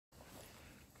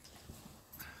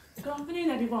Good afternoon,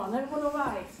 everyone. Everyone all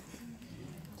right?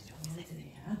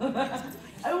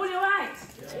 Everybody all right?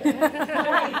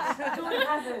 Great. Good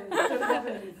heavens. Good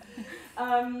heavens.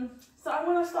 So I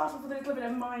want to start off with a little bit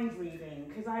of mind reading,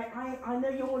 because I know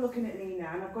you're all looking at me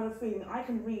now, and I've got a feeling I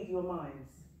can read your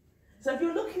minds. So if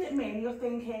you're looking at me and you're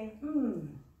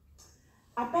thinking,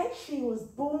 I bet she was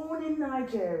born in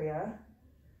Nigeria,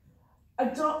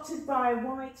 adopted by a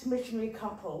white missionary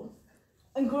couple,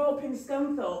 and grew up in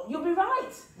Scunthorpe, you'll be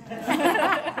right.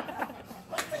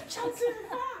 What's the chance of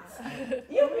that?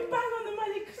 You'll be bang on the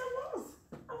money, because I was.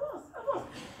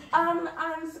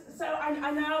 And so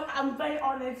I know I'm very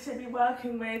honoured to be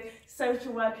working with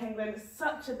Social Work England. It's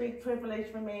such a big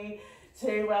privilege for me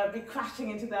to be crashing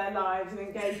into their lives and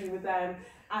engaging with them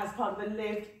as part of the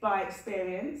Lived by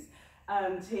Experience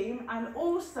team. And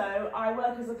also, I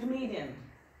work as a comedian.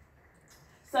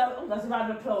 So, that's a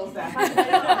round of applause there. You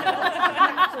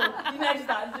noticed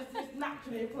that, just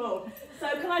naturally applaud. So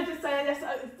can I just say, yes,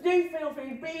 do feel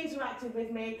free, be interactive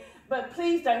with me, but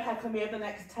please don't heckle me over the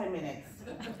next 10 minutes.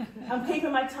 I'm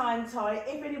keeping my time tight.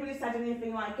 If anybody said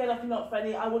anything like, get up and not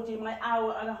funny, I will do my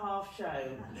hour-and-a-half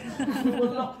show. We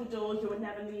will lock the doors, you will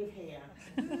never leave here.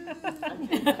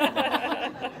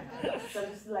 So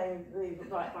just laying the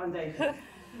right foundation.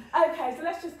 Okay, so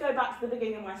let's just go back to the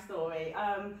beginning of my story.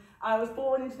 I was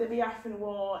born into the Biafran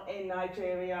War in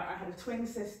Nigeria. I had a twin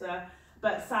sister,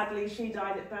 but sadly she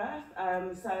died at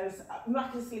birth. So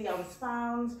miraculously I was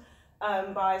found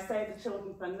by a Save the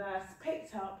Children Fund nurse,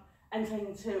 picked up and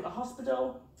taken to a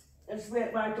hospital. It was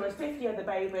where I joined 50 other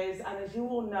babies, and as you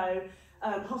all know,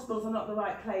 hospitals are not the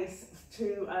right place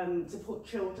to put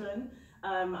children.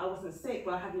 I wasn't sick,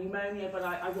 but I had pneumonia, but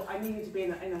I needed to be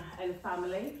in a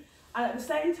family. And at the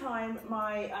same time,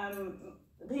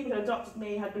 the people who adopted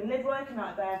me had been working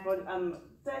out there for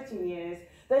 13 years.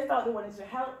 They felt they wanted to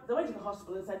help. They went to the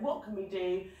hospital and said, what can we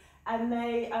do? And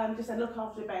they just said, look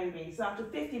after a baby. So after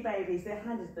 50 babies, they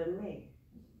handed them me.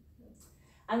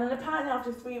 And then apparently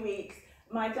after 3 weeks,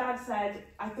 my dad said,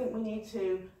 I think we need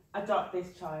to adopt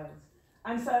this child.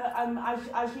 And so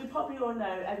as you probably all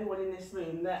know, everyone in this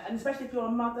room, and especially if you're a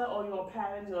mother or you're a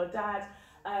parent or a dad,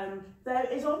 there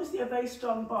is obviously a very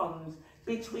strong bond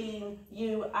between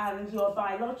you and your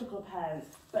biological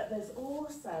parents, but there's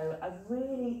also a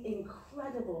really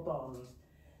incredible bond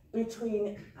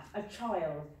between a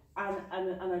child and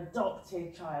an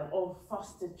adopted child or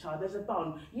fostered child. There's a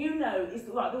bond. You know, it's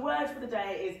like the word for the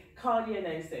day is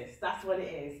cardionosis. That's what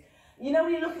it is. You know,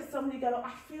 when you look at somebody and go,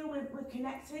 I feel we're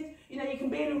connected. You know, you can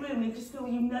be in a room and you just feel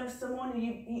you know someone and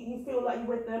you feel like you're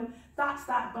with them. That's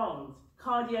that bond,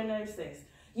 cardionosis.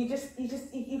 You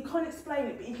can't explain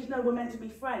it, but you just know we're meant to be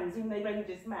friends, even though you've only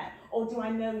just met. Or do I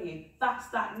know you? That's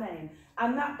that name.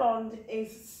 And that bond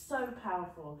is so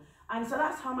powerful. And so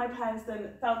that's how my parents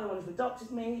then felt they wanted to adopt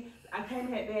me. I came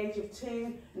here at the age of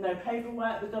 2, no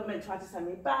paperwork, the government tried to send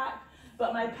me back.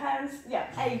 But my parents,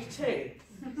 age 2.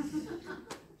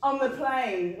 On the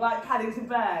plane, like Paddington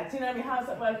Bear. Do you know what I mean? How's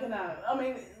that working out? I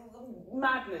mean,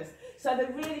 madness. So they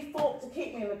really fought to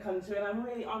keep me in the country, and I'm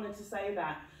really honoured to say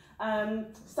that.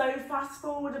 So fast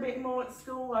forward a bit more at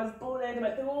school, I was bullied, I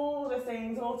went through all the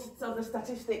things, all the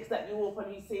statistics that you all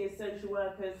probably see as social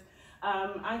workers.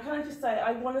 And can I just say,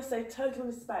 I want to say total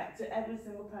respect to every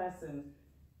single person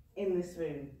in this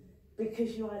room,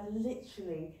 because you are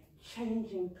literally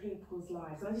changing people's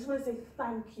lives. And I just want to say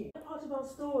thank you. Part of our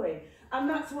story, and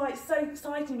that's why it's so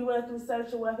exciting to be working with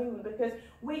Social Work England, because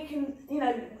we can, we've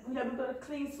got a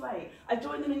clean slate. I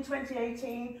joined them in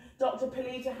 2018. Dr.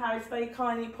 Phillipa very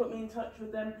kindly put me in touch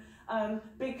with them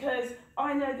because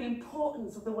I know the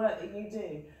importance of the work that you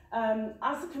do.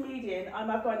 As a comedian,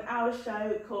 I've got an hour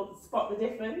show called Spot the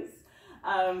Difference,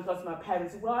 because my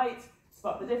parents are white.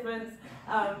 Spot the Difference.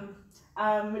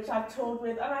 Which I've toured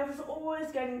with, and I was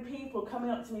always getting people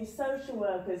coming up to me, social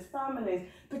workers, families,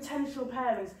 potential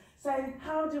parents, saying,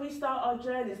 how do we start our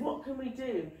journeys? What can we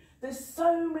do? There's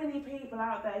so many people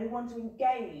out there who want to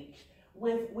engage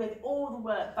with all the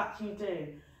work that you do.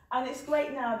 And it's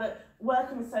great now that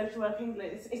working with Social Work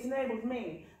England, it's enabled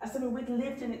me, as someone with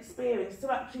lived in experience,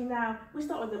 to actually now, we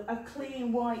start with a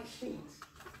clean white sheet.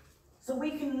 So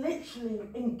we can literally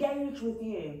engage with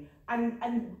you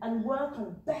and work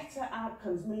on better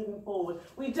outcomes moving forward.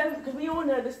 We don't, because we all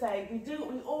know the saying, we do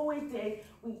what we always did,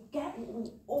 we get what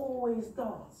we always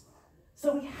got.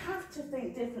 So we have to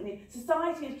think differently.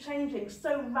 Society is changing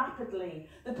so rapidly.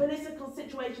 The political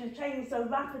situation is changing so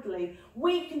rapidly.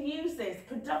 We can use this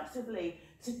productively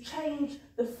to change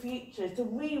the futures, to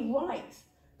rewrite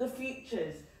the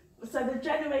futures. So the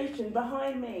generation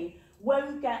behind me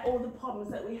won't get all the problems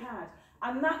that we had.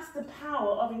 And that's the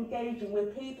power of engaging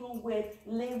with people with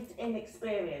lived-in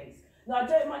experience. Now, I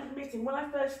don't mind admitting, when I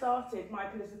first started my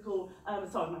political, that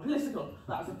was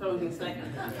a building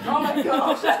statement. Oh my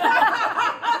gosh.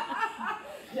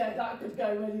 Yeah, that could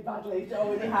go really badly, it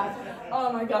already has.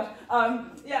 Oh my gosh.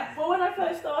 Yeah, but when I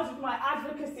first started my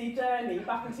advocacy journey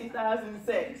back in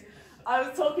 2006, I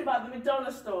was talking about the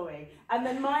Madonna story, and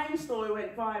then my own story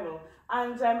went viral.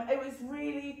 And it was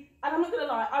really, and I'm not going to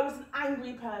lie, I was an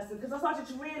angry person because I started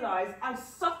to realise I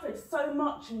suffered so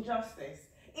much injustice,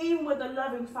 even with a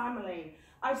loving family.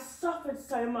 I suffered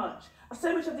so much of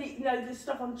the, you know, this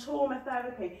stuff on trauma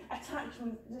therapy,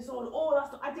 attachment disorder, all that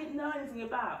stuff I didn't know anything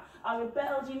about. I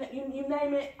rebelled, you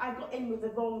name it, I got in with the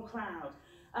wrong crowd.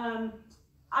 And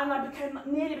I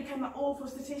nearly became that awful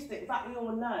statistic that we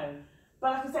all know.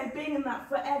 But like I say, being in that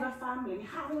forever family,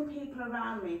 having people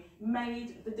around me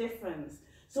made the difference.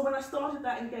 So when I started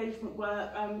that engagement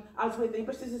work, I was with the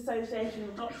British Association of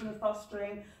Adoption and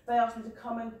Fostering. They asked me to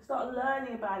come and start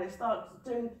learning about it, start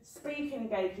doing speaking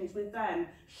engagements with them,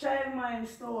 sharing my own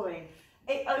story.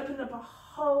 It opened up a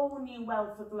whole new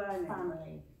wealth of learning.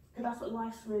 Family, because that's what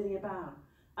life's really about.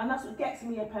 And that's what gets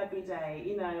me up every day.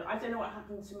 You know, I don't know what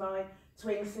happened to my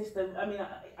twin sister. I mean,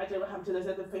 I don't know what happened to those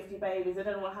other 50 babies. I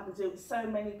don't know what happened to so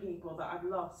many people that I've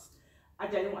lost. I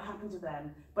don't know what happened to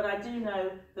them, but I do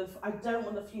know that I don't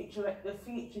want the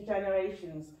future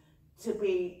generations to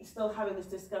be still having this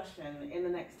discussion in the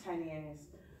next 10 years.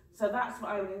 So that's what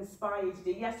I would inspire you to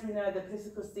do. Yes, we know the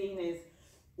political scene is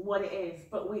what it is,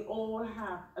 but we all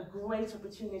have a great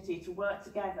opportunity to work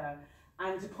together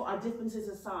and to put our differences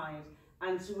aside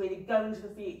and to really go into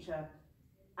the future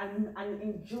and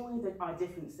enjoy our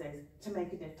differences to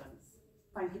make a difference.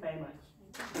 Thank you very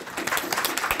much.